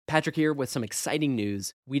Patrick here with some exciting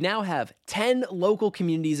news. We now have 10 local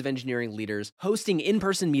communities of engineering leaders hosting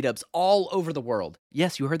in-person meetups all over the world.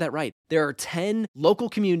 Yes, you heard that right. There are 10 local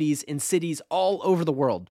communities in cities all over the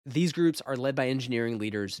world. These groups are led by engineering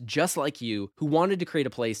leaders just like you who wanted to create a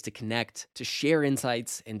place to connect, to share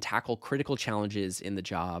insights, and tackle critical challenges in the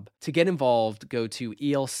job. To get involved, go to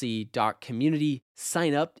elc.community.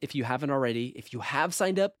 Sign up if you haven't already. If you have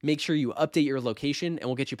signed up, make sure you update your location and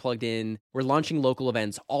we'll get you plugged in. We're launching local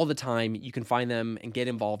events all the time. You can find them and get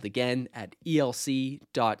involved again at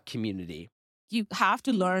elc.community. You have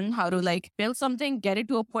to learn how to build something, get it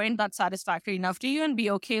to a point that's satisfactory enough to you and be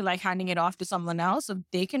okay handing it off to someone else so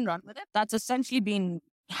they can run with it. That's essentially been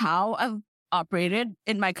how I've operated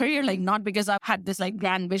in my career, not because I've had this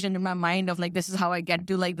grand vision in my mind of this is how I get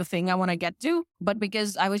to the thing I want to get to, but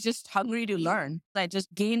because I was just hungry to learn. I just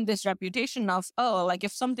gained this reputation of,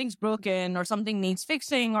 if something's broken or something needs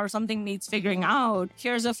fixing or something needs figuring out,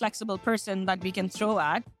 here's a flexible person that we can throw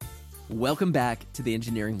at. Welcome back to the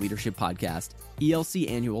Engineering Leadership Podcast.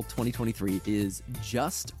 ELC Annual 2023 is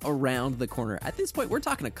just around the corner. At this point, we're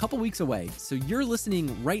talking a couple weeks away. So you're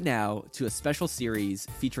listening right now to a special series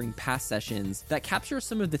featuring past sessions that capture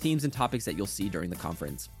some of the themes and topics that you'll see during the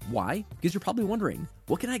conference. Why? Because you're probably wondering,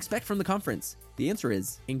 what can I expect from the conference? The answer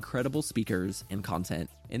is incredible speakers and content.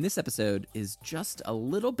 And this episode is just a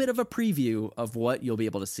little bit of a preview of what you'll be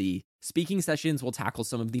able to see. Speaking sessions will tackle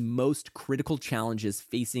some of the most critical challenges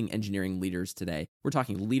facing engineering leaders today. We're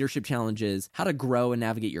talking leadership challenges, how to grow and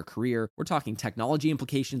navigate your career. We're talking technology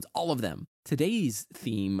implications, all of them. Today's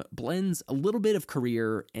theme blends a little bit of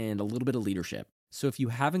career and a little bit of leadership. So if you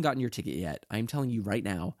haven't gotten your ticket yet, I'm telling you right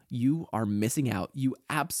now, you are missing out. You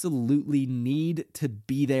absolutely need to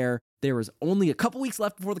be there. There is only a couple weeks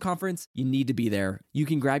left before the conference. You need to be there. You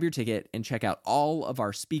can grab your ticket and check out all of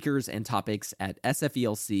our speakers and topics at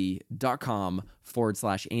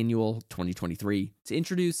sfelc.com/annual 2023. To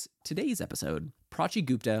introduce today's episode, Prachi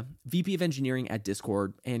Gupta, VP of Engineering at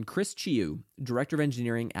Discord, and Chris Chiu, Director of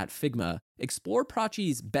Engineering at Figma, explore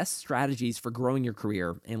Prachi's best strategies for growing your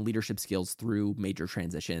career and leadership skills through major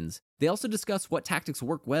transitions. They also discuss what tactics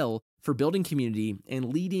work well for building community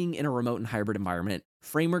and leading in a remote and hybrid environment,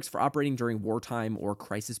 frameworks for operating during wartime or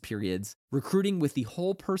crisis periods, recruiting with the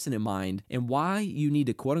whole person in mind, and why you need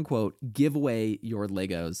to quote-unquote give away your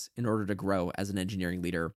Legos in order to grow as an engineering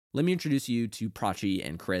leader. Let me introduce you to Prachi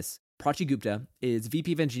and Chris. Prachi Gupta is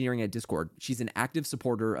VP of Engineering at Discord. She's an active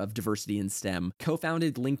supporter of diversity in STEM,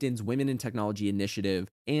 co-founded LinkedIn's Women in Technology initiative,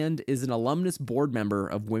 and is an alumnus board member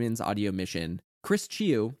of Women's Audio Mission. Chris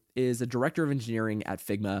Chiu is a director of engineering at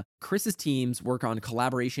Figma. Chris's teams work on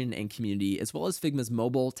collaboration and community, as well as Figma's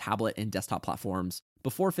mobile, tablet, and desktop platforms.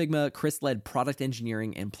 Before Figma, Chris led product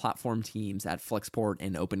engineering and platform teams at Flexport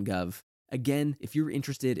and OpenGov. Again, if you're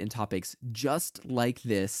interested in topics just like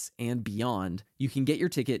this and beyond, you can get your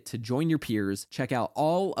ticket to join your peers, check out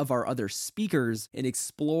all of our other speakers, and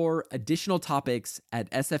explore additional topics at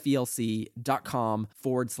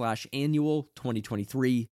sfelc.com/annual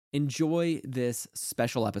 2023. Enjoy this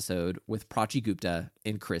special episode with Prachi Gupta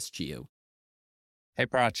and Chris Chiu. Hey,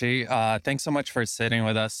 Prachi. Thanks so much for sitting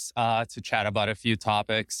with us to chat about a few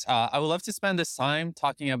topics. I would love to spend this time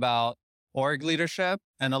talking about org leadership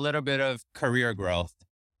and a little bit of career growth.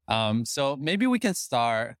 So maybe we can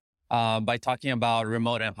start by talking about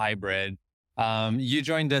remote and hybrid. You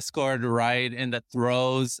joined Discord right in the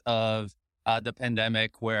throes of the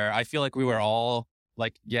pandemic, where I feel like we were all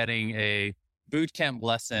getting a boot camp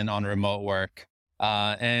lesson on remote work.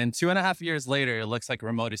 And 2.5 years later, it looks like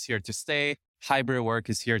remote is here to stay. Hybrid work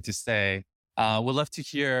is here to stay. We'd love to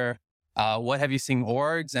hear what have you seen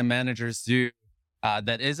orgs and managers do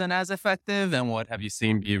that isn't as effective, and what have you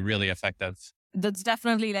seen be really effective? That's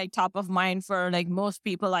definitely top of mind for most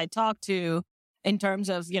people I talk to in terms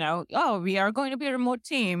of, we are going to be a remote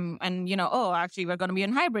team and, actually we're going to be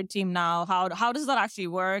a hybrid team now. How does that actually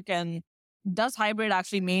work? And does hybrid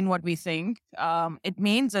actually mean what we think it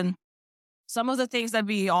means? And some of the things that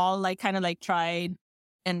we all tried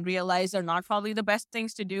and realized are not probably the best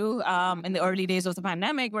things to do in the early days of the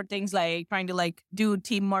pandemic were things like trying to do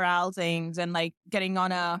team morale things and getting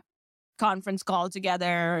on a conference call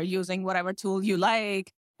together using whatever tool you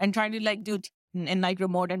like and trying to do in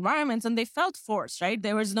remote environments. And they felt forced, right?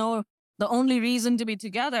 There was the only reason to be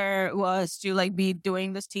together was to be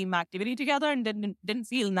doing this team activity together and didn't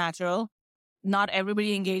feel natural. Not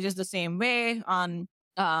everybody engages the same way on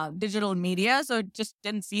digital media, so it just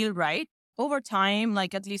didn't feel right. Over time,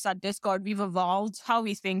 at least at Discord, we've evolved how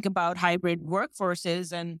we think about hybrid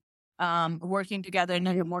workforces. And working together in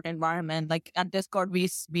a remote environment. Like at Discord,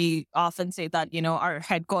 we often say that, our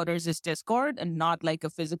headquarters is Discord and not like a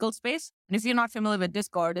physical space. And if you're not familiar with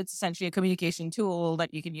Discord, it's essentially a communication tool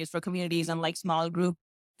that you can use for communities and like small group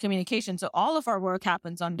communication. So all of our work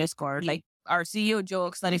happens on Discord. Like our CEO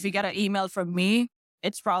jokes that if you get an email from me,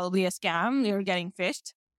 it's probably a scam. You're getting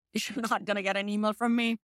phished. You're not going to get an email from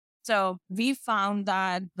me. So we found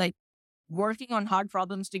that like working on hard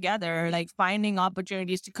problems together, like finding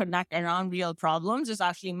opportunities to connect around real problems is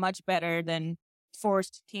actually much better than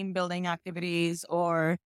forced team building activities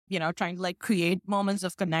or, trying to like create moments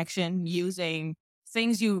of connection using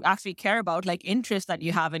things you actually care about, like interests that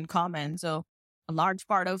you have in common. So a large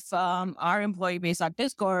part of our employee base at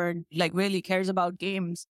Discord like really cares about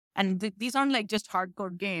games. And these aren't like just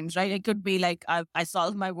hardcore games, right? It could be like, I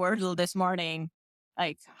solved my Wordle this morning.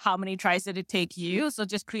 Like, how many tries did it take you? So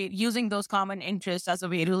just using those common interests as a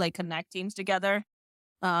way to like connect teams together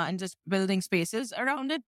and just building spaces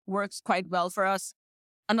around it works quite well for us.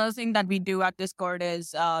 Another thing that we do at Discord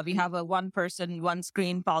is we have a one person, one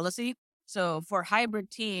screen policy. So for hybrid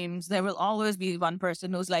teams, there will always be one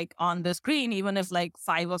person who's like on the screen, even if like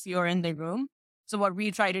 5 of you are in the room. So what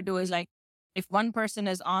we try to do is like, if one person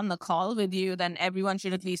is on the call with you, then everyone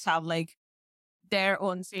should at least have like their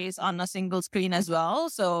own face on a single screen as well.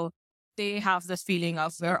 So they have this feeling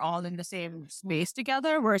of we're all in the same space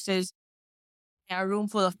together versus a room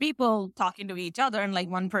full of people talking to each other and like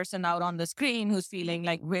one person out on the screen who's feeling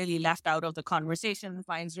like really left out of the conversation,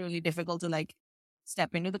 finds really difficult to like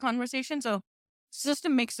step into the conversation. So it's just a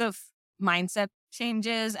mix of mindset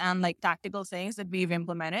changes and like tactical things that we've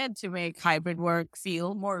implemented to make hybrid work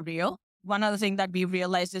feel more real. One other thing that we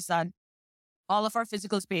realized is that all of our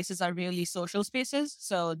physical spaces are really social spaces.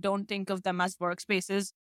 So don't think of them as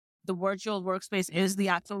workspaces. The virtual workspace is the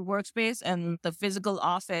actual workspace, and the physical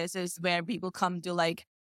office is where people come to like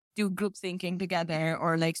do group thinking together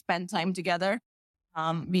or like spend time together.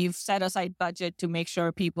 We've set aside budget to make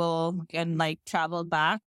sure people can like travel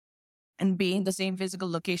back and be in the same physical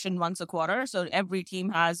location once a quarter. So every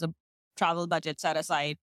team has a travel budget set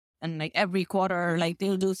aside. And like every quarter, like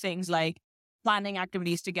they'll do things like planning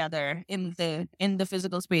activities together in the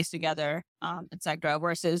physical space together, etc.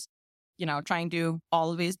 Versus, trying to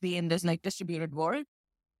always be in this like distributed world.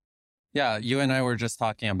 Yeah, you and I were just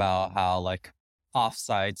talking about how like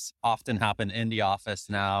offsites often happen in the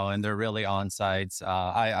office now, and they're really on-sites.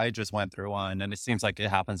 I just went through one, and it seems like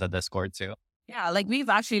it happens at Discord too. Yeah, like we've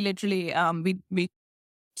actually literally we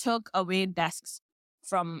took away desks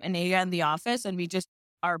from an area in the office, and we just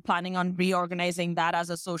are planning on reorganizing that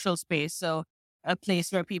as a social space. So a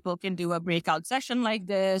place where people can do a breakout session like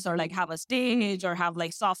this, or like have a stage, or have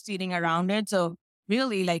like soft seating around it. So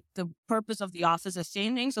really like the purpose of the office is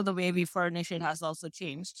changing. So the way we furnish it has also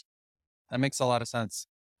changed. That makes a lot of sense.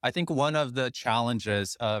 I think one of the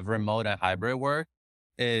challenges of remote and hybrid work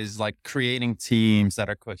is like creating teams that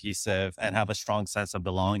are cohesive and have a strong sense of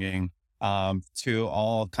belonging to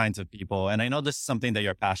all kinds of people. And I know this is something that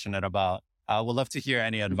you're passionate about. Would love to hear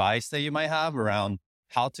any advice that you might have around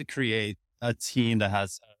how to create a team that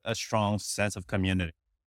has a strong sense of community.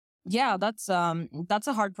 Yeah, that's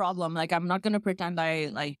a hard problem. Like I'm not going to pretend I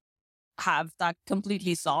like have that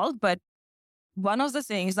completely solved, but one of the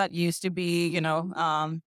things that used to be,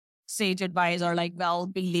 sage advice or like well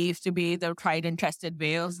believed to be the tried and tested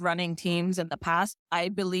way of running teams in the past, I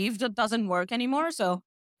believe that doesn't work anymore. So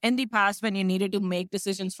in the past, when you needed to make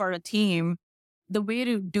decisions for a team, the way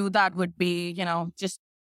to do that would be, just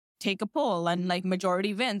take a poll and like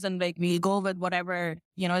majority wins, and like we'll go with whatever,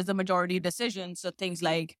 is the majority decision. So things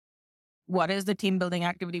like what is the team building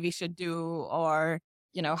activity we should do, or,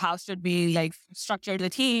 how should we like structure the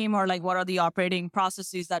team, or like what are the operating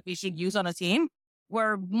processes that we should use on a team,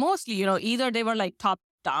 where mostly, either they were like top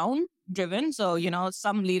down driven. So,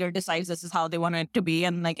 some leader decides this is how they want it to be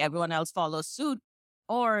and like everyone else follows suit.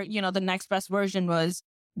 Or, the next best version was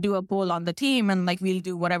do a poll on the team and like we'll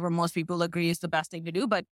do whatever most people agree is the best thing to do.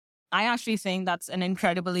 But I actually think that's an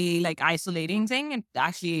incredibly like isolating thing, and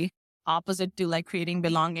actually opposite to like creating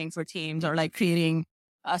belonging for teams or like creating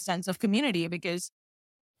a sense of community. Because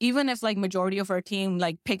even if like majority of our team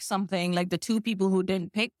like pick something, like the 2 people who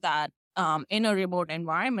didn't pick that in a remote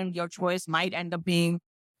environment, your choice might end up being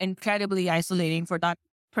incredibly isolating for that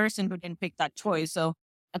person who didn't pick that choice. So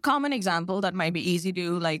a common example that might be easy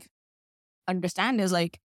to like understand is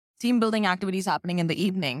like team building activities happening in the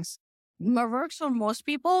evenings. It works for most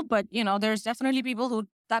people, but there's definitely people who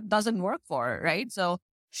that doesn't work for, right? So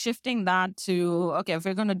shifting that to, okay, if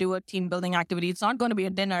we're going to do a team building activity, it's not going to be a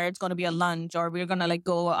dinner, it's going to be a lunch, or we're going to like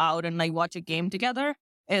go out and like watch a game together,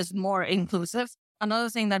 is more inclusive another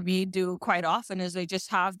thing that we do quite often is we just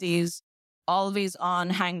have these always on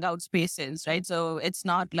hangout spaces, right? So it's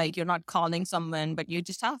not like you're not calling someone, but you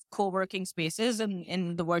just have co-working spaces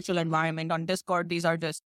in the virtual environment. On Discord, these are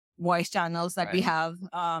just voice channels that we have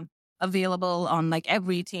available on like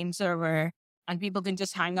every team server, and people can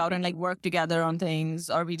just hang out and like work together on things.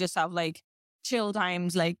 Or we just have like chill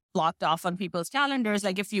times like blocked off on people's calendars.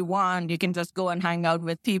 Like if you want, you can just go and hang out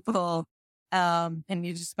with people and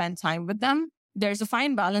you just spend time with them. There's a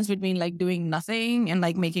fine balance between like doing nothing and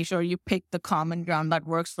like making sure you pick the common ground that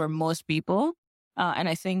works for most people. And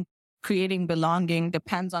I think creating belonging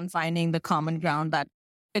depends on finding the common ground that,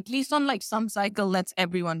 at least on like some cycle, lets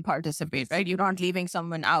everyone participate, right? You're not leaving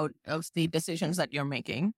someone out of the decisions that you're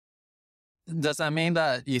making. Does that mean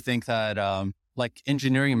that you think that like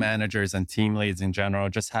engineering managers and team leads in general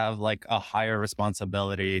just have like a higher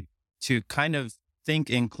responsibility to kind of think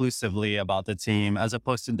inclusively about the team as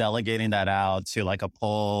opposed to delegating that out to like a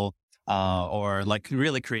poll or like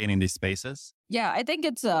really creating these spaces? Yeah, I think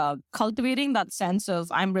it's cultivating that sense of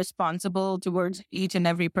I'm responsible towards each and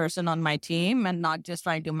every person on my team and not just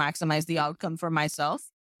trying to maximize the outcome for myself.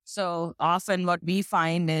 So often what we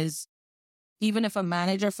find is even if a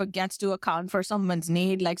manager forgets to account for someone's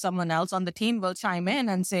need, like someone else on the team will chime in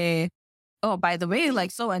and say, oh, by the way,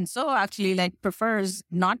 like so-and-so actually like prefers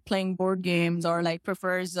not playing board games, or like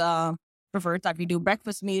prefers that we do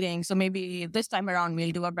breakfast meetings. So maybe this time around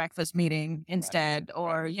we'll do a breakfast meeting instead.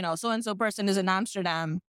 Or, so-and-so person is in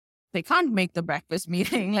Amsterdam. They can't make the breakfast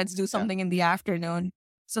meeting. Let's do something in the afternoon.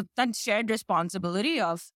 So that shared responsibility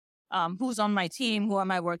of who's on my team, who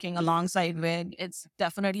am I working alongside with, it's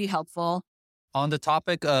definitely helpful. On the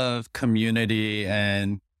topic of community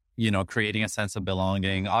and creating a sense of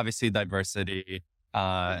belonging, obviously diversity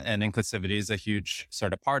and inclusivity is a huge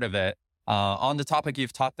sort of part of it. On the topic,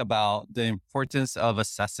 you've talked about the importance of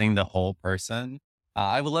assessing the whole person.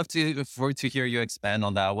 I would love to hear you expand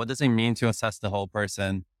on that. What does it mean to assess the whole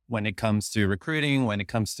person when it comes to recruiting, when it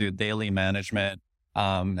comes to daily management,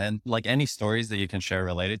 and like any stories that you can share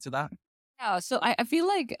related to that? Yeah, so I feel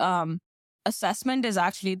like assessment is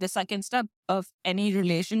actually the second step of any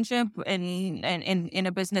relationship in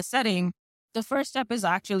a business setting. The first step is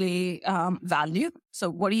actually value. So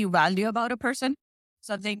what do you value about a person?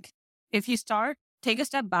 So I think if you take a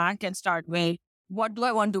step back and start with, what do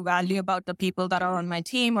I want to value about the people that are on my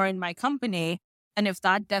team or in my company? And if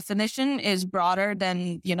that definition is broader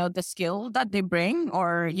than, the skill that they bring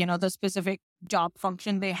or, the specific job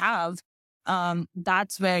function they have,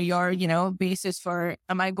 that's where your, basis for,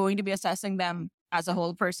 am I going to be assessing them as a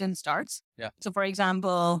whole person starts? Yeah. So for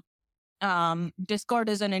example, Discord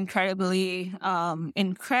is an incredibly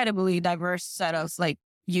diverse set of like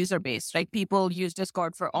user base, right? People use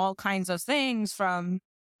Discord for all kinds of things, from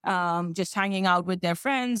just hanging out with their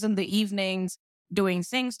friends in the evenings, doing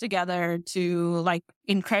things together, to like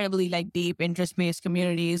incredibly like deep interest-based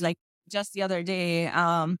communities. Like just the other day,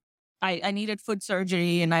 I needed foot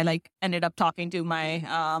surgery, and I like ended up talking to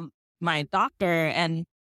my my doctor, and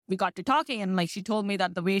we got to talking, and like she told me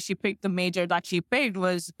that the way she picked the major that she picked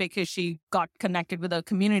was because she got connected with a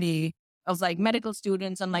community of like medical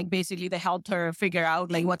students, and like basically they helped her figure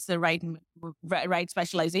out like what's the right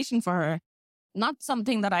specialization for her. Not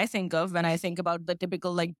something that I think of when I think about the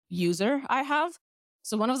typical like user I have.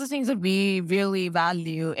 So one of the things that we really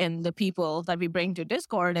value in the people that we bring to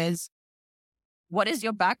Discord is, what is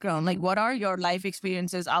your background? Like, what are your life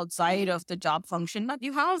experiences outside of the job function that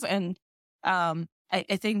you have? And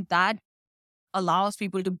I think that allows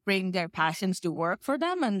people to bring their passions to work for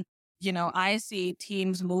them. And, I see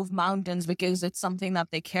teams move mountains because it's something that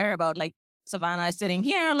they care about. Like Savannah is sitting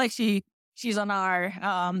here, like she's on our,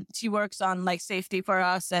 she works on like safety for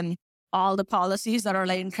us and all the policies that are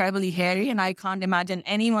like incredibly hairy. And I can't imagine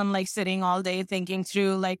anyone like sitting all day thinking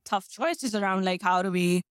through like tough choices around like, how do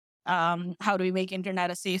we make internet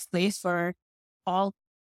a safe place for all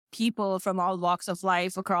people from all walks of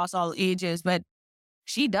life across all ages? But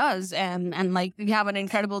she does. And like we have an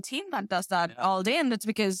incredible team that does that all day. And it's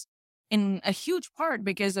because in a huge part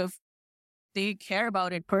because of they care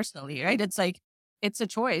about it personally, right? It's like, it's a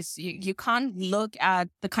choice. You can't look at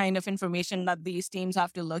the kind of information that these teams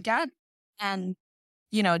have to look at and,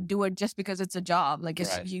 do it just because it's a job. Like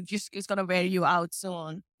it's going to wear you out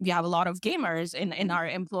soon. We have a lot of gamers in our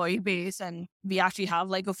employee base, and we actually have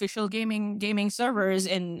like official gaming servers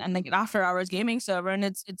and like after hours gaming server. And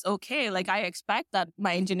it's okay. Like I expect that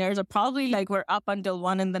my engineers are probably like, we're up until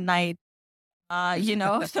 1 a.m,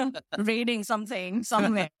 raiding something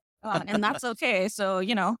somewhere. And that's okay. So,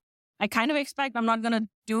 I kind of expect I'm not going to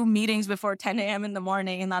do meetings before 10 a.m. in the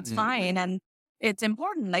morning, and that's fine. And it's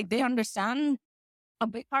important. Like they understand a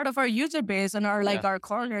big part of our user base and our our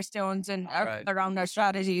cornerstones and around our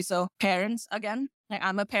strategy. So parents, again, like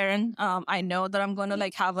I'm a parent. I know that I'm going to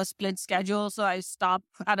like have a split schedule. So I stop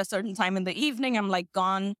at a certain time in the evening. I'm like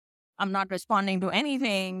gone. I'm not responding to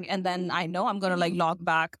anything. And then I know I'm going to like log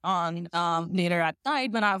back on later at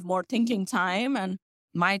night when I have more thinking time. And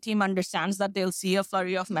my team understands that they'll see a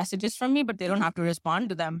flurry of messages from me, but they don't have to respond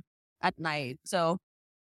to them at night. So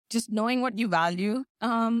just knowing what you value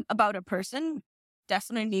about a person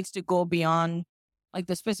definitely needs to go beyond like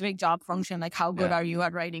the specific job function. Like how good are you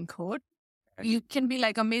at writing code? You can be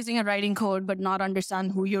like amazing at writing code, but not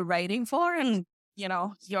understand who you're writing for. And,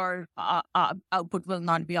 your output will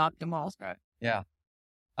not be optimal. Right. Yeah.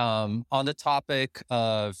 On the topic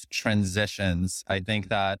of transitions, I think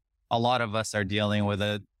that a lot of us are dealing with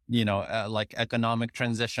like economic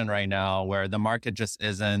transition right now where the market just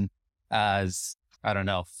isn't as, I don't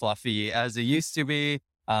know, fluffy as it used to be.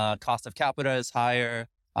 Cost of capital is higher.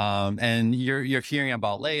 And you're hearing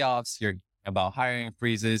about layoffs, you're hearing about hiring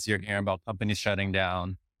freezes, you're hearing about companies shutting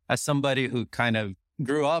down. As somebody who kind of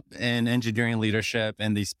grew up in engineering leadership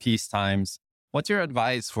in these peace times, what's your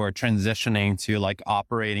advice for transitioning to like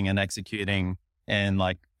operating and executing in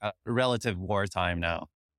like a relative wartime now?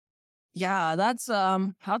 Yeah, that's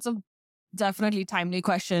a definitely timely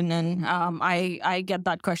question. And I get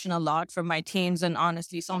that question a lot from my teams, and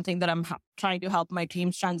honestly, something that I'm trying to help my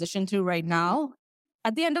teams transition to right now.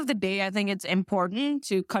 At the end of the day, I think it's important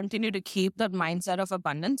to continue to keep that mindset of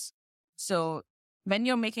abundance. So when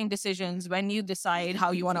you're making decisions, when you decide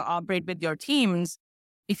how you want to operate with your teams,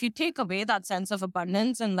 if you take away that sense of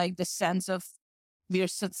abundance and like the sense of we're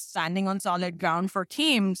standing on solid ground for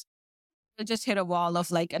teams, they just hit a wall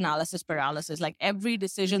of like analysis paralysis. Like every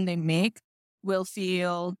decision they make will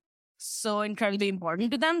feel so incredibly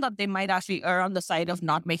important to them that they might actually err on the side of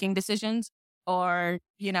not making decisions, or,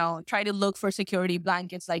 try to look for security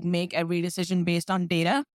blankets, like make every decision based on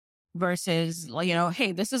data versus,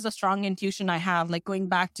 hey, this is a strong intuition I have. Like going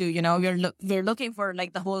back to, we're looking for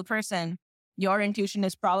like the whole person. Your intuition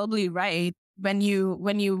is probably right. When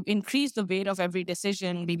you increase the weight of every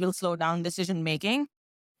decision, we will slow down decision making.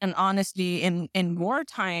 And honestly, in war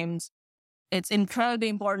times, it's incredibly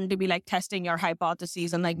important to be like testing your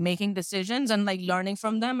hypotheses and like making decisions and like learning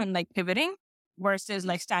from them and like pivoting versus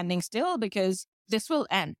like standing still, because this will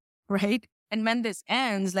end, right? And when this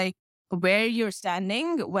ends, like where you're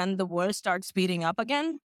standing when the world starts speeding up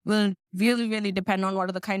again will really, really depend on what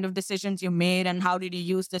are the kind of decisions you made and how did you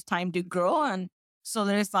use this time to grow and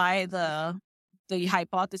solidify the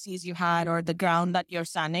hypotheses you had or the ground that you're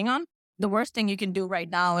standing on. The worst thing you can do right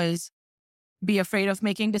now is be afraid of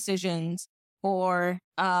making decisions or,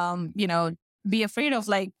 be afraid of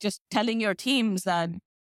like just telling your teams that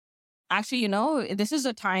actually, this is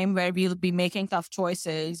a time where we'll be making tough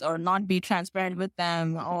choices, or not be transparent with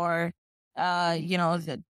them, or,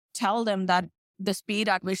 tell them that the speed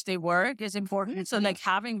at which they work is important. So like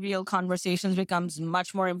having real conversations becomes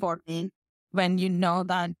much more important when you know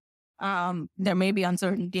that there may be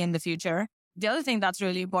uncertainty in the future. The other thing that's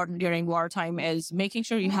really important during wartime is making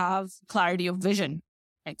sure you have clarity of vision.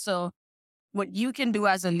 Right? So what you can do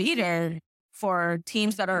as a leader for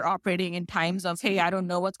teams that are operating in times of, hey, I don't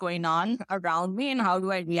know what's going on around me and how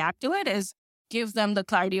do I react to it, is give them the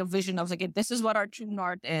clarity of vision of like, this is what our true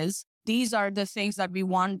north is. These are the things that we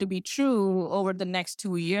want to be true over the next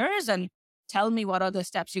 2 years. And tell me what are the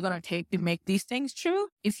steps you're going to take to make these things true.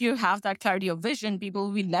 If you have that clarity of vision, people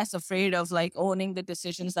will be less afraid of like owning the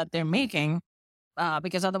decisions that they're making.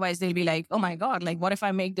 Because otherwise they'll be like, oh my God, like what if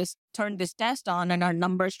I turn this test on and our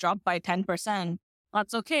numbers drop by 10%?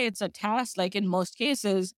 That's okay. It's a test. Like in most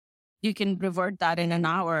cases, you can revert that in an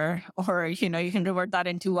hour, or, you can revert that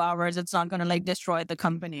in 2 hours. It's not going to like destroy the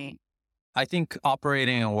company. I think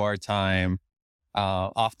operating in wartime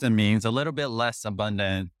often means a little bit less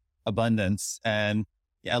abundance and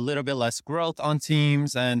a little bit less growth on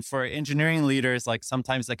teams. And for engineering leaders, like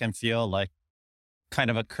sometimes they can feel like kind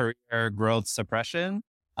of a career growth suppression.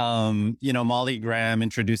 Molly Graham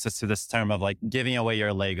introduced us to this term of like giving away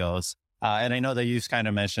your Legos. And I know that you've kind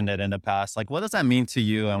of mentioned it in the past. Like, what does that mean to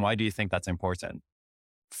you? And why do you think that's important?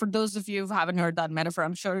 For those of you who haven't heard that metaphor,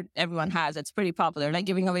 I'm sure everyone has. It's pretty popular. Like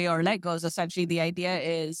giving away your Legos, essentially the idea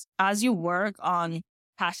is as you work on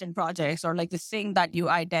passion projects or like the thing that you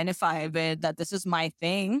identify with, that this is my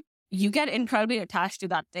thing, you get incredibly attached to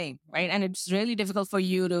that thing, right? And it's really difficult for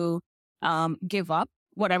you to give up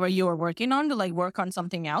whatever you are working on to like work on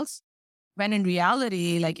something else. When in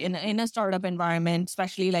reality, like in a startup environment,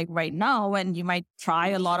 especially like right now, when you might try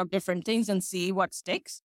a lot of different things and see what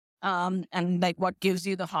sticks, and like what gives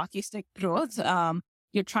you the hockey stick growth,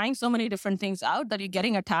 you're trying so many different things out that you're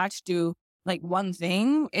getting attached to like one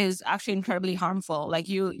thing is actually incredibly harmful. Like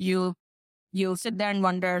you'll sit there and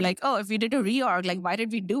wonder, like, oh, if we did a reorg, like, why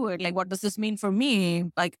did we do it? Like, what does this mean for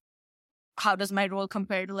me? Like, how does my role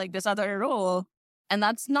compare to like this other role? And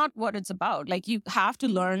that's not what it's about. Like, you have to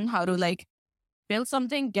learn how to like build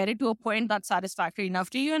something, get it to a point that's satisfactory enough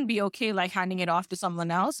to you, and be okay like handing it off to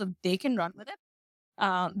someone else so they can run with it.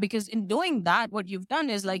 Because in doing that, what you've done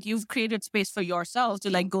is like you've created space for yourself to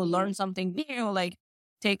like go learn something new, like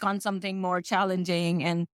take on something more challenging.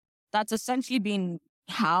 And that's essentially been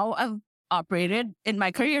how I've operated in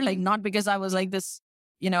my career. Like, not because I was like this,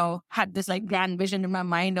 had this like grand vision in my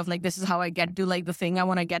mind of like, this is how I get to like the thing I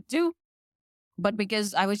want to get to, but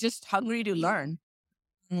because I was just hungry to learn.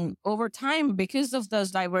 Over time, because of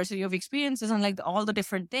this diversity of experiences and like all the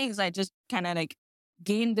different things, I just kind of like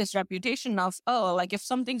gained this reputation of, oh, like if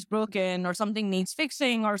something's broken or something needs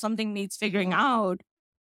fixing or something needs figuring out,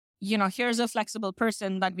 here's a flexible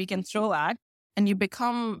person that we can throw at. And you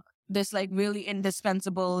become this like really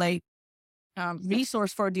indispensable like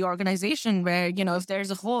resource for the organization where, if there's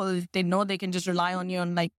a hole, they know they can just rely on you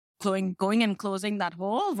and like going and closing that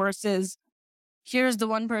hole versus here's the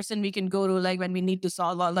one person we can go to like when we need to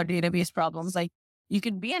solve all our database problems. Like, you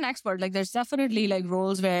could be an expert. Like, there's definitely like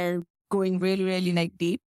roles where going really, really like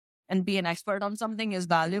deep and be an expert on something is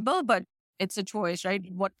valuable, but it's a choice, right?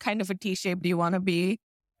 What kind of a T-shape do you want to be?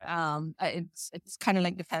 It's kind of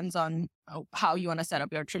like depends on how you want to set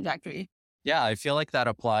up your trajectory. Yeah, I feel like that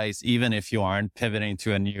applies even if you aren't pivoting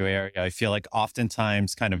to a new area. I feel like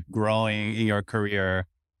oftentimes kind of growing in your career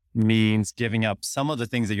means giving up some of the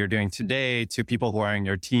things that you're doing today to people who are in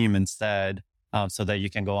your team instead, so that you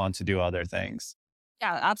can go on to do other things.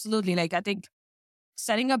 Yeah, absolutely. Like, I think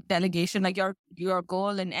setting up delegation, like your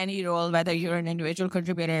goal in any role, whether you're an individual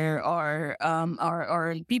contributor or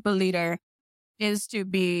people leader, is to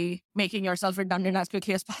be making yourself redundant as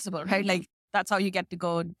quickly as possible, right? Like, that's how you get to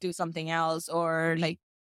go do something else or like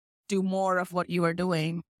do more of what you are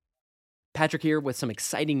doing. Patrick here with some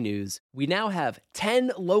exciting news. We now have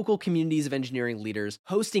 10 local communities of engineering leaders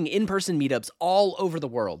hosting in-person meetups all over the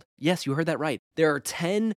world. Yes, you heard that right. There are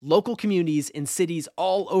 10 local communities in cities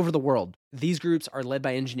all over the world. These groups are led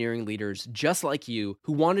by engineering leaders just like you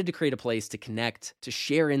who wanted to create a place to connect, to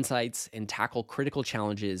share insights, and tackle critical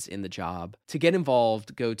challenges in the job. To get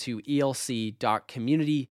involved, go to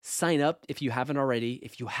elc.community. Sign up if you haven't already.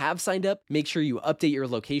 If you have signed up, make sure you update your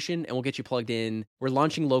location and we'll get you plugged in. We're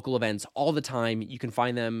launching local events all the time. You can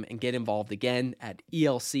find them and get involved again at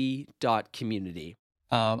elc.community.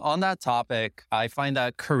 On that topic, I find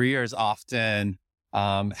that careers often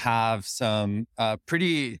have some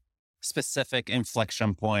pretty specific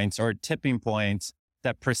inflection points or tipping points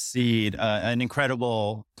that precede an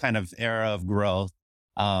incredible kind of era of growth.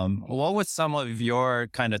 What was some of your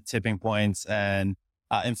kind of tipping points and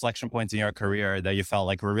inflection points in your career that you felt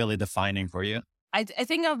like were really defining for you? I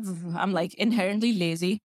think I'm like inherently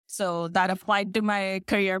lazy. So that applied to my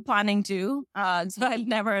career planning too. So I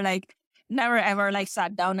never ever like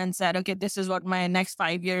sat down and said, okay, this is what my next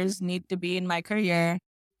 5 years need to be in my career.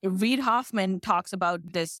 Reid Hoffman talks about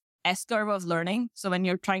this S-curve of learning. So when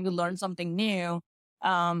you're trying to learn something new,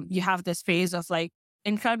 you have this phase of like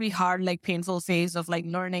incredibly hard, like painful phase of like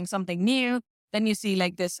learning something new. Then you see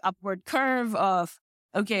like this upward curve of,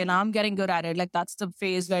 okay, now I'm getting good at it. Like, that's the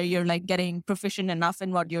phase where you're like getting proficient enough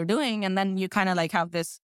in what you're doing. And then you kind of like have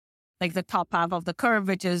this, like the top half of the curve,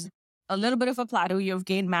 which is a little bit of a plateau. You've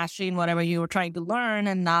gained mastery in whatever you were trying to learn.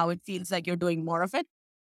 And now it feels like you're doing more of it.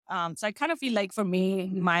 So I kind of feel like for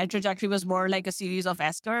me, my trajectory was more like a series of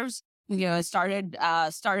S curves. I started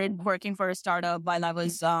working for a startup while I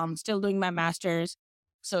was still doing my master's.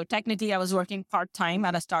 So technically I was working part-time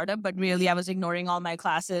at a startup, but really I was ignoring all my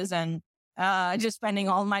classes and just spending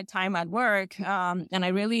all my time at work. And I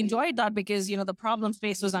really enjoyed that because, the problem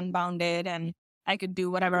space was unbounded and I could do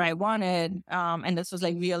whatever I wanted. And this was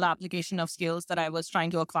like real application of skills that I was trying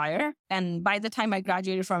to acquire. And by the time I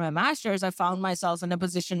graduated from my master's, I found myself in a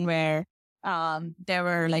position where there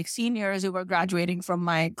were like seniors who were graduating from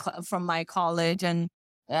my college and,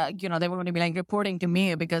 they were going to be like reporting to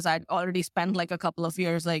me because I'd already spent like a couple of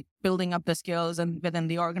years like building up the skills and within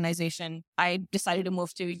the organization. I decided to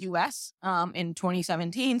move to US in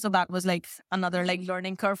 2017. So that was like another like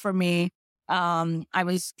learning curve for me. I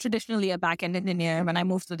was traditionally a back-end engineer. When I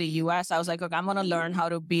moved to the US, I was like, okay, I'm going to learn how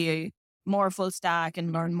to be more full stack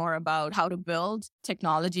and learn more about how to build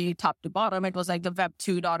technology top to bottom. It was like the Web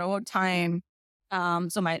 2.0 time.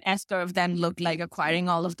 So my S-curve then looked like acquiring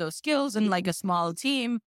all of those skills in like a small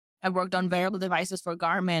team. I worked on wearable devices for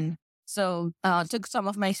Garmin. So took some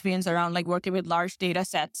of my experience around like working with large data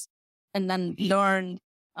sets and then learned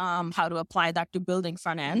how to apply that to building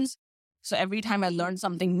front ends. So every time I learned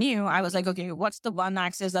something new, I was like, okay, what's the one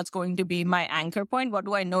axis that's going to be my anchor point? What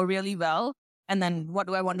do I know really well? And then what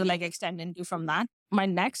do I want to like extend into from that? My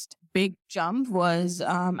next big jump was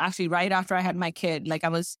actually right after I had my kid. Like I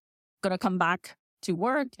was going to come back to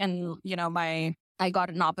work and, I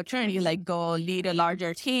got an opportunity to like go lead a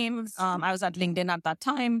larger team. I was at LinkedIn at that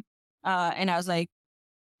time. And I was like,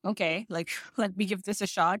 okay, like, let me give this a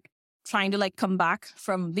shot. Trying to like come back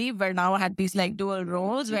from leave where now I had these like dual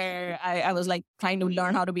roles where I was like trying to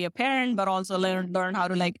learn how to be a parent, but also learn how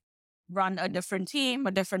to like run a different team,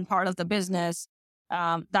 a different part of the business.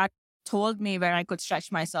 That told me where I could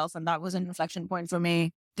stretch myself. And that was an inflection point for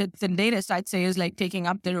me. The latest I'd say is like taking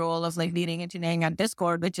up the role of like leading engineering at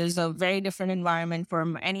Discord, which is a very different environment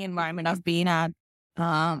from any environment I've been at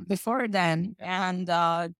before then. And,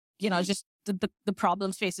 just the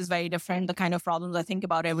problem space is very different. The kind of problems I think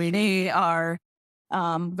about every day are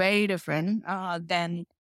very different than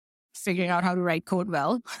figuring out how to write code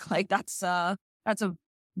well. Like that's a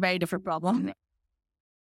very different problem.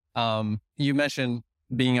 You mentioned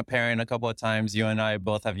being a parent a couple of times. You and I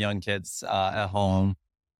both have young kids at home.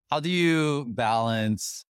 How do you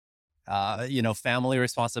balance, family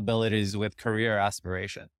responsibilities with career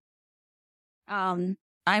aspiration?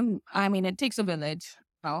 It takes a village.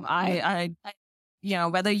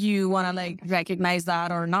 Whether you want to like recognize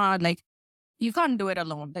that or not, like you can't do it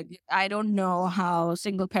alone. Like I don't know how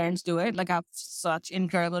single parents do it. Like I have such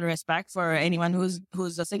incredible respect for anyone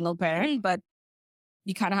who's a single parent, but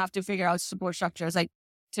you kind of have to figure out support structures. Like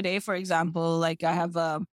today, for example, like I have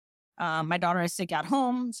my daughter is sick at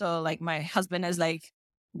home, so like my husband is like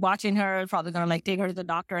watching her, probably gonna like take her to the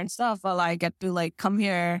doctor and stuff. While I get to like come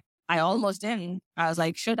here, I almost didn't. I was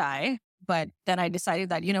like, should I? But then I decided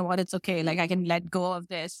that, you know what, it's okay. Like I can let go of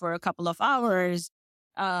this for a couple of hours,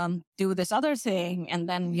 do this other thing. And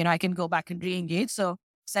then, I can go back and re-engage. So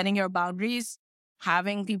setting your boundaries,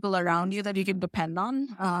 having people around you that you can depend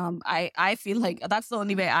on. I feel like that's the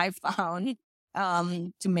only way I've found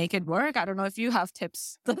to make it work. I don't know if you have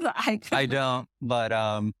tips. I don't, but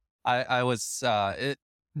I was,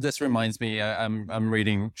 this reminds me, I'm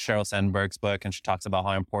reading Sheryl Sandberg's book, and she talks about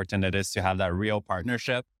how important it is to have that real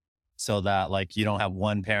partnership, so that like you don't have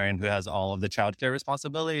one parent who has all of the childcare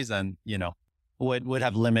responsibilities and, would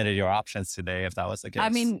have limited your options today if that was the case. I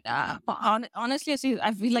mean, honestly,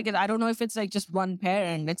 I feel like I don't know if it's like just one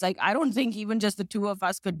parent. It's like, I don't think even just the two of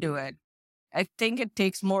us could do it. I think it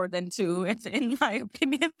takes more than two, in my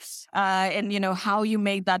opinion. And, how you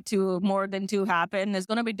make that more than two happen is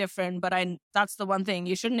going to be different. But that's the one thing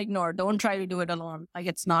you shouldn't ignore. Don't try to do it alone. Like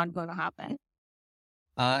it's not going to happen.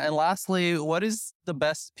 And lastly, what is the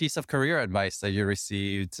best piece of career advice that you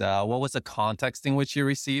received? What was the context in which you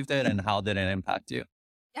received it, and how did it impact you?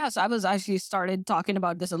 Yeah, so I was actually started talking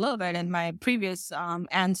about this a little bit in my previous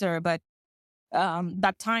answer, but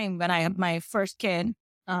that time when I had my first kid,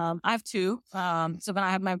 I have two. So when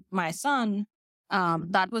I had my son,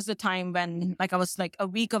 that was the time when like I was like a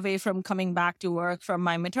week away from coming back to work from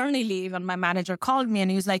my maternity leave, and my manager called me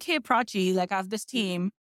and he was like, "Hey, Prachi, like I have this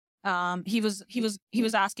team." He was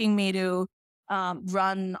asking me to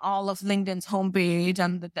run all of LinkedIn's homepage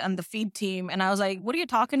and the feed team, and I was like, "What are you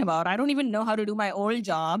talking about? I don't even know how to do my old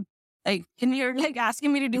job. Like, and you're like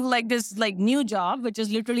asking me to do like this like new job, which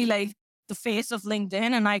is literally like the face of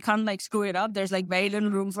LinkedIn, and I can't like screw it up. There's like very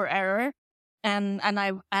little room for error." And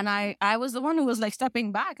I was the one who was like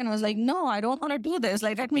stepping back, and I was like, "No, I don't want to do this.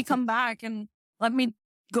 Like, let me come back and let me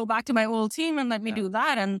go back to my old team and let me do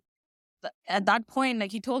that." And at that point,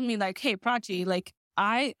 like he told me like, "Hey, Prachi, like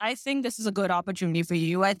I think this is a good opportunity for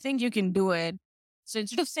you. I think you can do it. So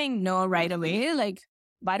instead of saying no right away, like,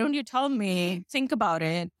 why don't you tell me, think about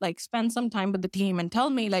it, like spend some time with the team and tell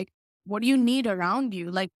me like, what do you need around you?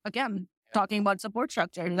 Like, again, talking about support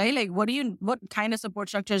structure, right? Like, what kind of support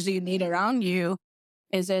structures do you need around you?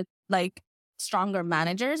 Is it like stronger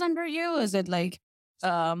managers under you? Is it like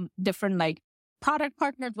different like product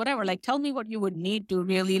partners, whatever? Like, tell me what you would need to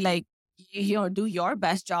really like, do your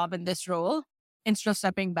best job in this role instead of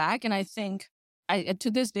stepping back." And I think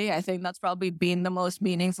to this day, I think that's probably been the most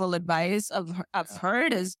meaningful advice I've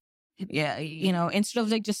heard is, instead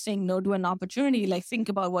of like just saying no to an opportunity, like think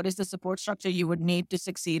about what is the support structure you would need to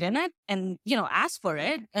succeed in it, and, ask for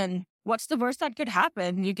it. And what's the worst that could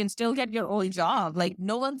happen? You can still get your old job. Like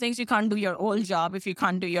no one thinks you can't do your old job if you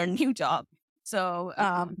can't do your new job. So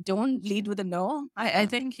don't lead with a no. I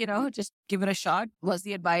think, just give it a shot was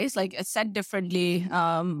the advice. Like said differently,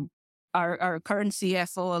 our current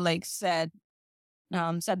CFO like said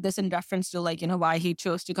this in reference to like, why he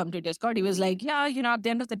chose to come to Discord. He was like, yeah, at the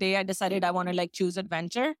end of the day, I decided I want to like choose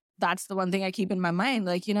adventure. That's the one thing I keep in my mind.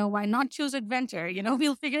 Like, why not choose adventure?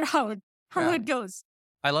 We'll figure out how Yeah. it goes.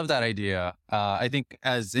 I love that idea. I think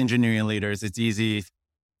as engineering leaders, it's easy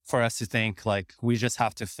for us to think like we just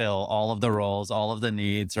have to fill all of the roles, all of the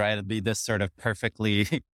needs, right? And be this sort of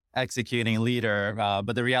perfectly executing leader.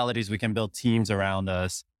 But the reality is we can build teams around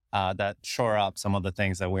us that shore up some of the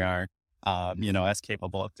things that we aren't, as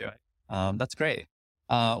capable of doing. That's great.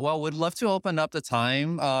 Well, we'd love to open up the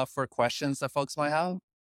time for questions that folks might have.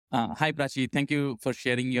 Hi, Prachi. Thank you for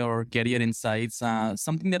sharing your career insights.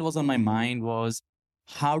 Something that was on my mind was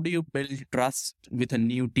how do you build trust with a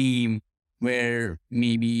new team where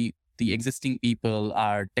maybe the existing people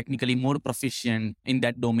are technically more proficient in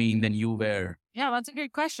that domain than you were? Yeah, that's a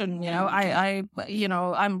great question.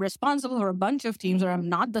 I'm responsible for a bunch of teams where I'm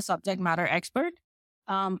not the subject matter expert.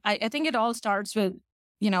 I think it all starts with,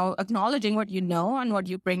 acknowledging what you know and what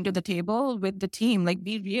you bring to the table with the team. Like,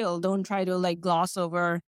 be real. Don't try to like gloss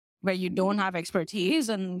over where you don't have expertise,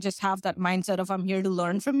 and just have that mindset of I'm here to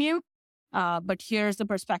learn from you. But here's the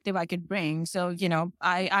perspective I could bring. So,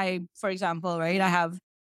 for example, right, I have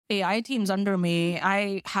AI teams under me.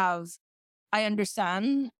 I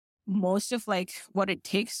understand most of like what it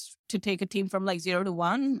takes to take a team from like 0 to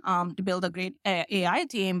 1 to build a great AI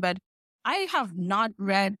team. But I have not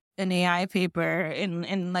read an AI paper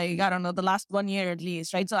in like, I don't know, the last 1 year at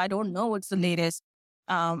least, right? So I don't know what's the latest.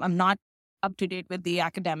 I'm not up to date with the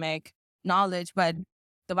academic knowledge, but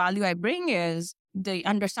the value I bring is the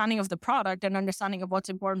understanding of the product and understanding of what's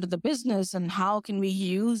important to the business and how can we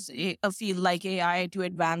use a field like AI to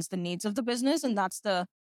advance the needs of the business. And that's the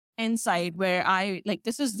insight where I like,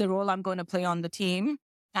 this is the role I'm going to play on the team.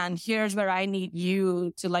 And here's where I need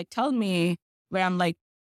you to like tell me where I'm like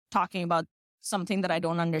talking about something that I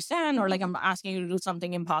don't understand, or like I'm asking you to do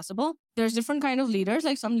something impossible. There's different kind of leaders.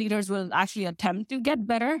 Like some leaders will actually attempt to get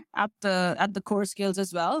better at the core skills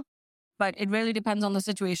as well. But it really depends on the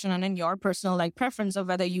situation and in your personal like preference of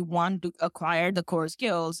whether you want to acquire the core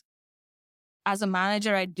skills. As a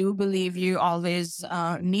manager, I do believe you always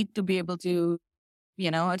need to be able to,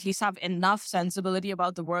 at least have enough sensibility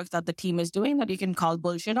about the work that the team is doing that you can call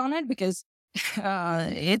bullshit on it, because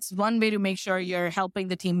it's one way to make sure you're helping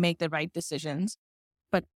the team make the right decisions.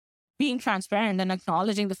 But being transparent and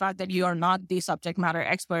acknowledging the fact that you are not the subject matter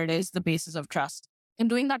expert is the basis of trust. And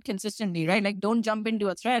doing that consistently, right? Like, don't jump into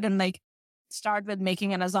a thread and like start with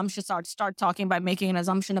making an assumption, start talking by making an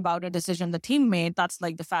assumption about a decision the team made. That's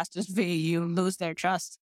like the fastest way you lose their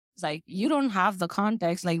trust. It's like, you don't have the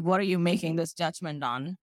context. Like, what are you making this judgment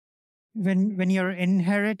on? When you're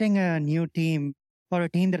inheriting a new team or a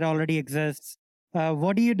team that already exists,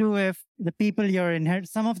 what do you do if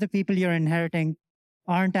some of the people you're inheriting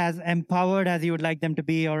aren't as empowered as you would like them to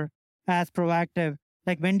be or as proactive?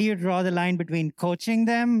 Like, when do you draw the line between coaching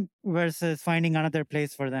them versus finding another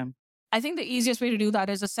place for them? I think the easiest way to do that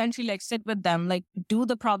is essentially like sit with them, like do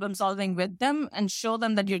the problem solving with them and show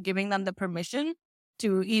them that you're giving them the permission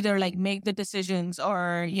to either like make the decisions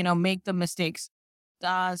or, make the mistakes.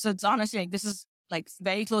 So it's honestly like, this is like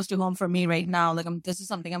very close to home for me right now. Like this is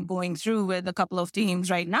something I'm going through with a couple of teams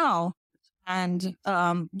right now. And,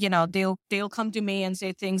 they'll come to me and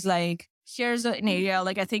say things like, here's an area,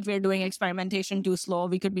 like I think we're doing experimentation too slow.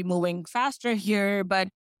 We could be moving faster here, but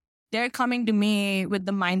they're coming to me with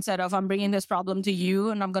the mindset of I'm bringing this problem to you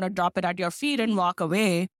and I'm going to drop it at your feet and walk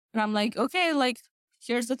away. And I'm like, okay, like,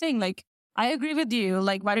 here's the thing. Like, I agree with you.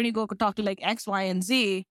 Like, why don't you go talk to like X, Y, and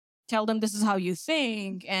Z? Tell them this is how you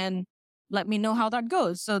think and let me know how that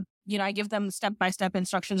goes. So, I give them step-by-step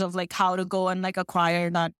instructions of like how to go and like acquire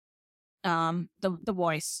that, the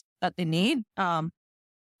voice that they need.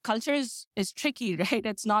 Culture is tricky, right?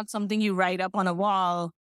 It's not something you write up on a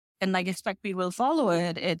wall and like expect people will follow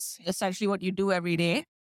it. It's essentially what you do every day.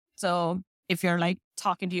 So if you're like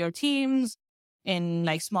talking to your teams in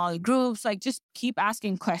like small groups, like just keep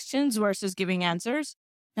asking questions versus giving answers.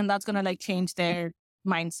 And that's going to like change their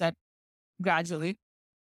mindset gradually.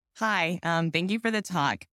 Hi, thank you for the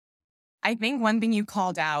talk. I think one thing you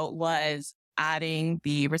called out was adding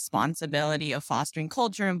the responsibility of fostering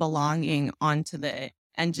culture and belonging onto the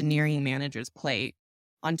engineering manager's plate,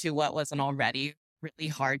 onto what was an already really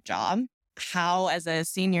hard job. How, as a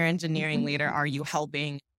senior engineering leader, are you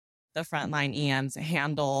helping the frontline EMs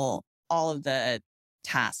handle all of the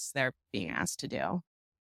tasks they're being asked to do?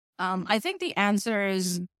 I think the answer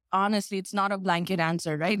is, honestly, it's not a blanket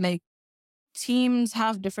answer, right? Like teams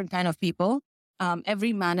have different kind of people.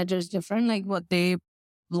 Every manager is different. Like what they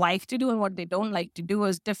like to do and what they don't like to do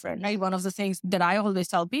is different, right? One of the things that I always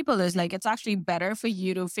tell people is like, it's actually better for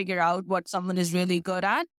you to figure out what someone is really good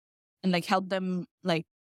at and like help them like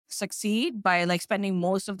succeed by like spending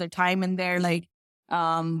most of their time in their like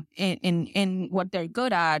in what they're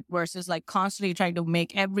good at versus like constantly trying to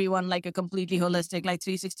make everyone like a completely holistic, like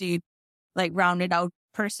 360, like rounded out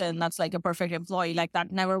person that's like a perfect employee. Like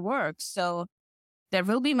that never works. So there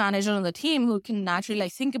will be managers on the team who can naturally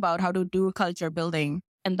like think about how to do culture building,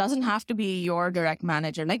 and doesn't have to be your direct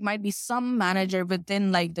manager. Like might be some manager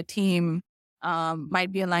within like the team,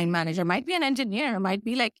 might be a line manager, might be an engineer, might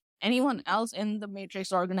be like anyone else in the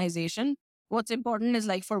matrix organization. What's important is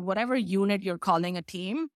like for whatever unit you're calling a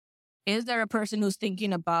team, is there a person who's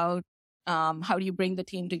thinking about how do you bring the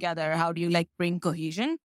team together? How do you like bring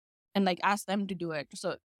cohesion? And like ask them to do it.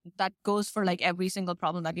 So that goes for like every single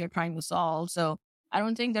problem that you're trying to solve. So I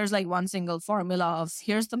don't think there's like one single formula of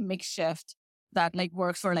here's the mix shift that like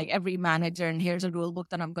works for like every manager, and here's a rule book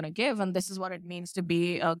that I'm going to give, and this is what it means to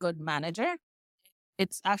be a good manager.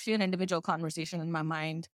 It's actually an individual conversation in my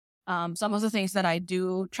mind. Some of the things that I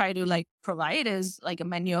do try to like provide is like a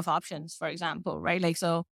menu of options, for example, right? Like,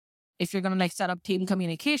 so if you're going to like set up team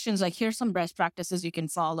communications, like here's some best practices you can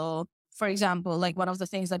follow. For example, like one of the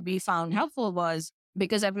things that we found helpful was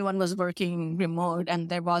because everyone was working remote and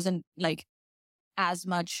there wasn't like as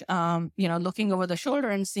much, looking over the shoulder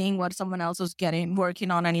and seeing what someone else was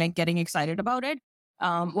working on and like getting excited about it.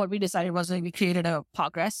 What we decided was like we created a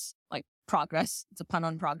progress, it's a pun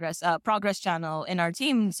on progress channel in our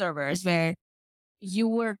team servers where you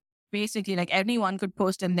were basically like anyone could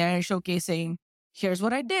post in there showcasing, here's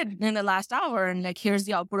what I did in the last hour, and like here's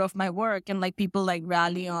the output of my work, and like people like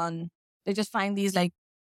rally on, they just find these like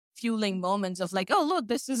fueling moments of like, oh look,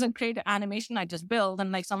 this is a great animation I just built,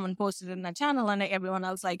 and like someone posted it in a channel, and like everyone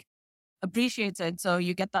else like appreciates it. So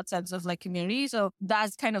you get that sense of like community. So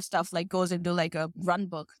that kind of stuff like goes into like a run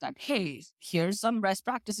book that, hey, here's some best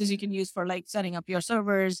practices you can use for like setting up your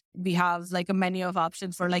servers. We have like a menu of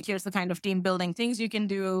options for like, here's the kind of team building things you can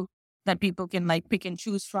do that people can like pick and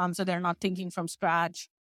choose from, so they're not thinking from scratch.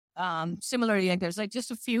 Similarly, like there's like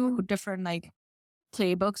just a few different like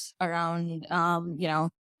playbooks around,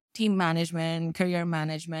 team management, career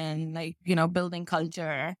management, like, building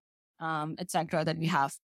culture, etc. that we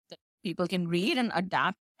have that people can read and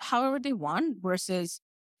adapt however they want versus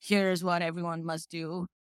here's what everyone must do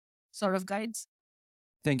sort of guides.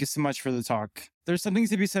 Thank you so much for the talk. There's something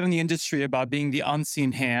to be said in the industry about being the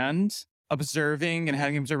unseen hand, observing and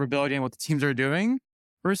having observability on what the teams are doing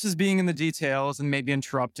versus being in the details and maybe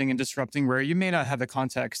interrupting and disrupting where you may not have the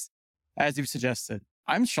context, as you've suggested.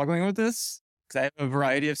 I'm struggling with this because I have a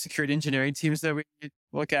variety of security engineering teams that we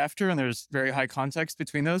look after, and there's very high context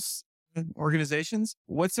between those organizations.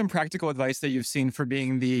 What's some practical advice that you've seen for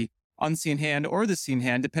being the unseen hand or the seen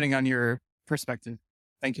hand, depending on your perspective?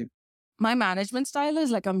 Thank you. My management style is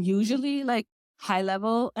like, I'm usually like high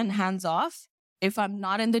level and hands off. If I'm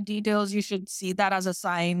not in the details, you should see that as a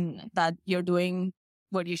sign that you're doing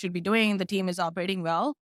what you should be doing. The team is operating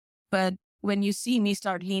well. But when you see me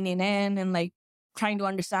start leaning in and like trying to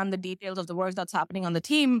understand the details of the work that's happening on the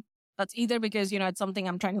team, that's either because, it's something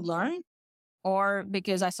I'm trying to learn, or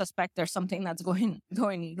because I suspect there's something that's going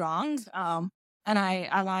wrong. And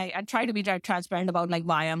I try to be transparent about like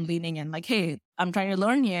why I'm leaning in. Like, hey, I'm trying to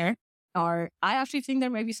learn here, or I actually think there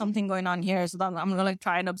may be something going on here. So then I'm going to like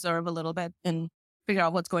try and observe a little bit and figure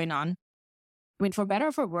out what's going on. I mean, for better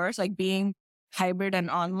or for worse, like being hybrid and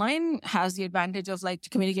online has the advantage of like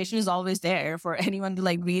communication is always there for anyone to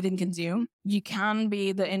like read and consume. You can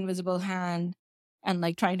be the invisible hand and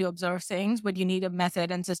like trying to observe things, but you need a method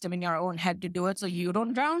and system in your own head to do it so you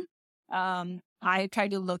don't drown. I try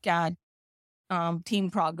to look at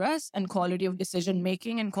team progress and quality of decision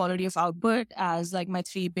making and quality of output as like my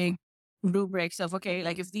three big rubrics of, okay,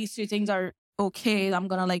 like if these three things are okay, I'm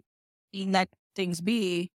going to like let things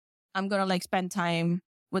be. I'm going to like spend time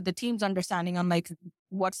with the team's understanding on like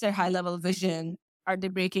what's their high level vision. Are they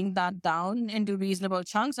breaking that down into reasonable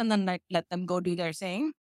chunks and then like let them go do their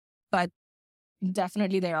thing? But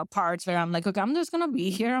definitely there are parts where I'm like, okay, I'm just going to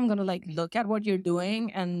be here. I'm going to like look at what you're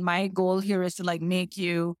doing. And my goal here is to like make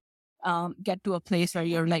you get to a place where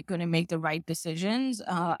you're like going to make the right decisions.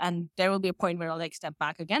 And there will be a point where I'll like step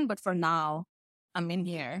back again. But for now, I'm in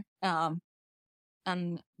here.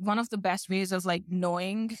 And one of the best ways of like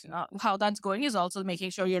knowing how that's going is also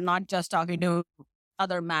making sure you're not just talking to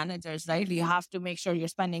other managers, right? You have to make sure you're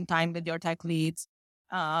spending time with your tech leads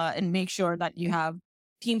and make sure that you have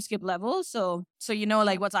team skip levels. So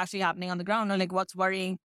like what's actually happening on the ground or like what's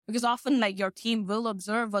worrying, because often like your team will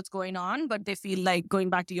observe what's going on, but they feel like,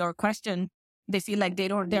 going back to your question, they feel like they're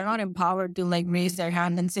not empowered to like raise their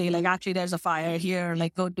hand and say like, actually there's a fire here,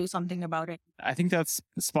 like go do something about it. I think that's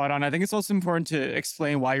spot on. I think it's also important to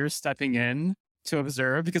explain why you're stepping in to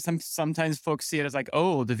observe, because sometimes folks see it as like,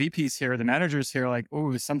 oh, the VP's here, the manager's here, like,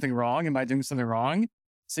 oh, is something wrong? Am I doing something wrong?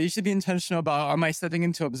 So you should be intentional about, am I stepping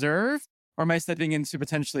in to observe, or am I stepping in to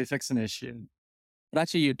potentially fix an issue?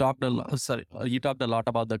 Prachi, you talked a lot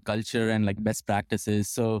about the culture and like best practices.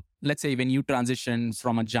 So let's say when you transition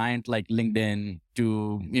from a giant like LinkedIn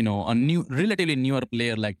to, a relatively newer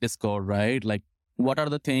player like Discord, right? Like, what are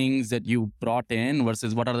the things that you brought in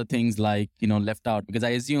versus what are the things like, left out? Because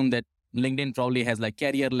I assume that LinkedIn probably has like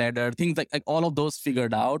career ladder, things like all of those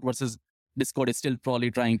figured out versus Discord is still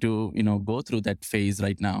probably trying to, go through that phase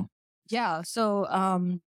right now. Yeah. So,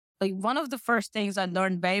 like one of the first things I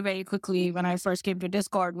learned very, very quickly when I first came to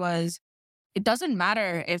Discord was it doesn't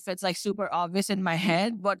matter if it's like super obvious in my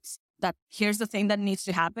head, here's the thing that needs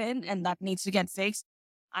to happen and that needs to get fixed.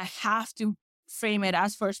 I have to frame it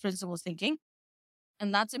as first principles thinking.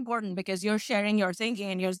 And that's important because you're sharing your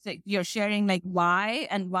thinking and you're sharing like why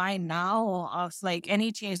and why now of like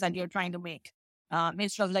any change that you're trying to make,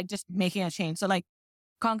 instead of like just making a change. So like,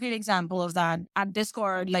 concrete example of that at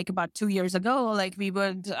Discord, like about 2 years ago, like we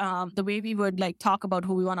would, the way we would like talk about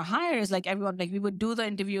who we want to hire is like everyone, like we would do the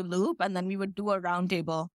interview loop and then we would do a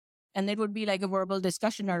roundtable and it would be like a verbal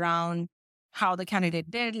discussion around how the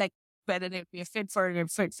candidate did, like whether they'd be a fit for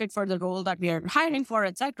the role that we are hiring for,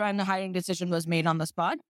 etc. And the hiring decision was made on the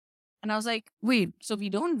spot. And I was like, wait, so we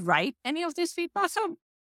don't write any of this feedback? So,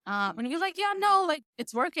 and he was like, yeah, no, like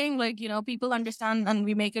it's working. Like, people understand and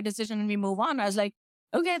we make a decision and we move on. I was like,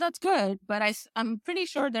 okay, that's good. But I'm pretty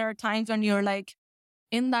sure there are times when you're like,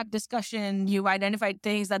 in that discussion, you identified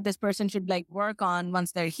things that this person should like work on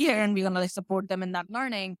once they're here and we're going to like support them in that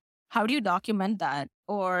learning. How do you document that?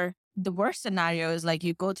 Or the worst scenario is like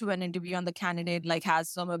you go through an interview and the candidate like has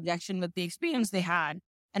some objection with the experience they had.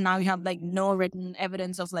 And now you have like no written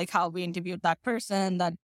evidence of like how we interviewed that person,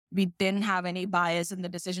 that we didn't have any bias in the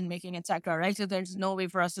decision making, etc. Right? So there's no way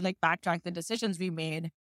for us to like backtrack the decisions we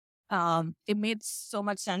made. It made so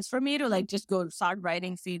much sense for me to like just go start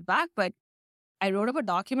writing feedback. But I wrote up a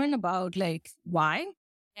document about like why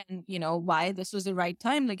and, why this was the right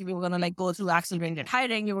time. Like if we were going to like go through accelerated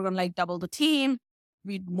hiring, you were going to like double the team.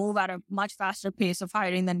 We'd move at a much faster pace of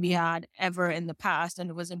hiring than we had ever in the past. And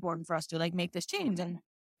it was important for us to like make this change. And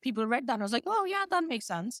people read that and I was like, oh yeah, that makes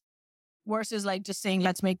sense. Versus like just saying,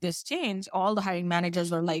 let's make this change. All the hiring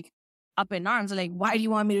managers were like, up in arms, like, why do you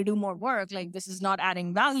want me to do more work? Like, this is not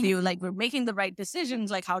adding value. Like, we're making the right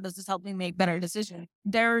decisions. Like, how does this help me make better decisions?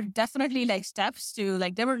 There are definitely like steps to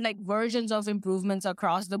like, there were like versions of improvements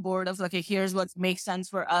across the board of like, okay, here's what makes sense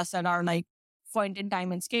for us at our like point in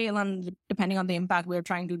time and scale. And depending on the impact we're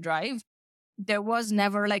trying to drive, there was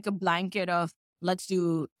never like a blanket of let's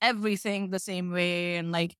do everything the same way.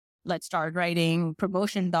 And like, let's start writing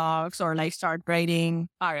promotion docs or like start writing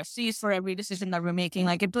RFCs for every decision that we're making.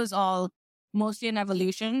 Like it was all mostly an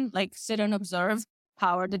evolution, like sit and observe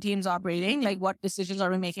how are the teams operating, like what decisions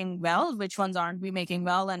are we making well, which ones aren't we making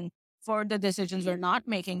well, and for the decisions we're not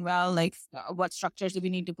making well, like what structures do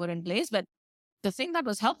we need to put in place. But the thing that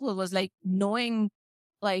was helpful was like knowing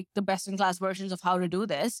like the best in class versions of how to do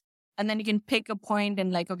this. And then you can pick a point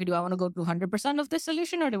and like, okay, do I want to go to 100% of this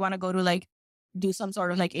solution or do I want to go to like do some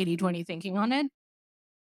sort of like 80-20 thinking on it?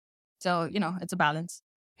 So, it's a balance.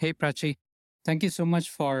 Hey, Prachi, thank you so much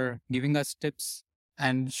for giving us tips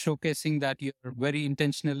and showcasing that you're very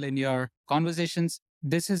intentional in your conversations.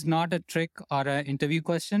 This is not a trick or an interview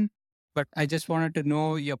question, but I just wanted to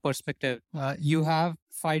know your perspective. You have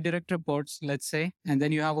 5 direct reports, let's say, and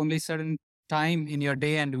then you have only certain time in your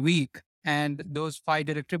day and week, and those 5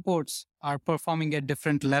 direct reports are performing at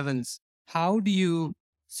different levels. How do you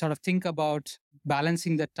sort of think about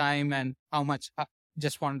balancing the time and how much?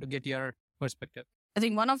 Just wanted to get your perspective. I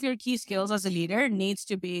think one of your key skills as a leader needs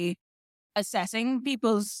to be assessing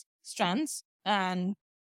people's strengths and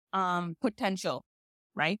potential,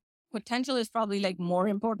 right? Potential is probably like more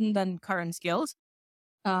important than current skills.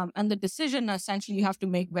 And the decision essentially you have to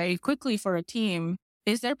make very quickly for a team,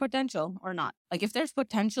 is there potential or not? Like if there's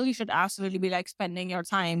potential, you should absolutely be like spending your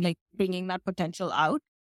time, like bringing that potential out.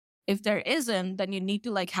 If there isn't, then you need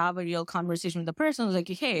to like have a real conversation with the person. Like,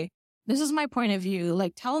 hey, this is my point of view.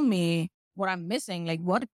 Like, tell me what I'm missing. Like,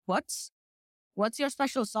 what's your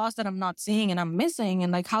special sauce that I'm not seeing and I'm missing?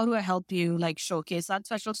 And like, how do I help you like showcase that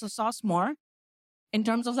special sauce more? In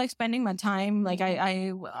terms of like spending my time, like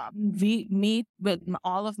we meet with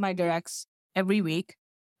all of my directs every week.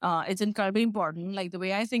 It's incredibly important. Like the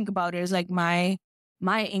way I think about it is like my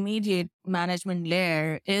immediate management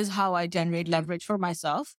layer is how I generate leverage for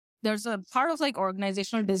myself. There's a part of like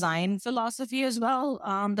organizational design philosophy as well.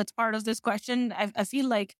 That's part of this question. I feel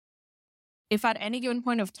like if at any given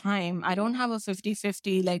point of time, I don't have a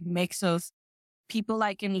 50-50 like mix of people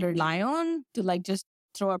I can rely on to like just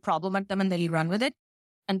throw a problem at them and they'll run with it.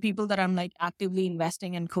 And people that I'm like actively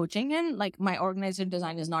investing and coaching in, like my organization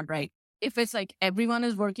design is not right. If it's like everyone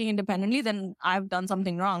is working independently, then I've done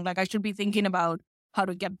something wrong. Like I should be thinking about how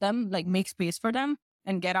to get them, like make space for them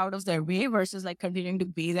and get out of their way versus like continuing to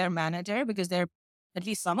be their manager, because they're, at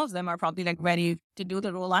least some of them are probably like ready to do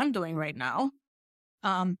the role I'm doing right now.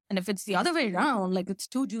 And if it's the other way around, like it's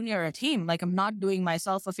too junior a team, like I'm not doing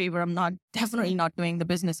myself a favor. I'm definitely not doing the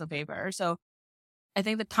business a favor. So I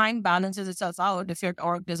think the time balances itself out if your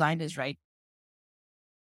org design is right.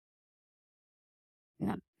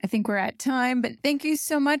 Yeah, I think we're at time, but thank you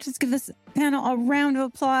so much. Let's give this panel a round of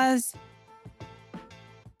applause.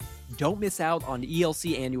 Don't miss out on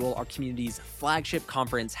ELC Annual, our community's flagship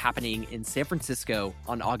conference happening in San Francisco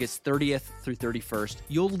on August 30th through 31st.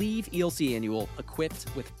 You'll leave ELC Annual equipped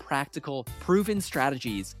with practical, proven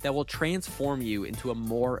strategies that will transform you into a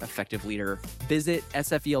more effective leader. Visit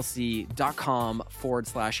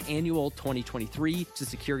sfelc.com/annual 2023 to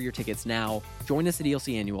secure your tickets now. Join us at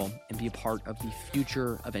ELC Annual and be a part of the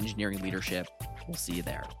future of engineering leadership. We'll see you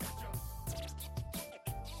there.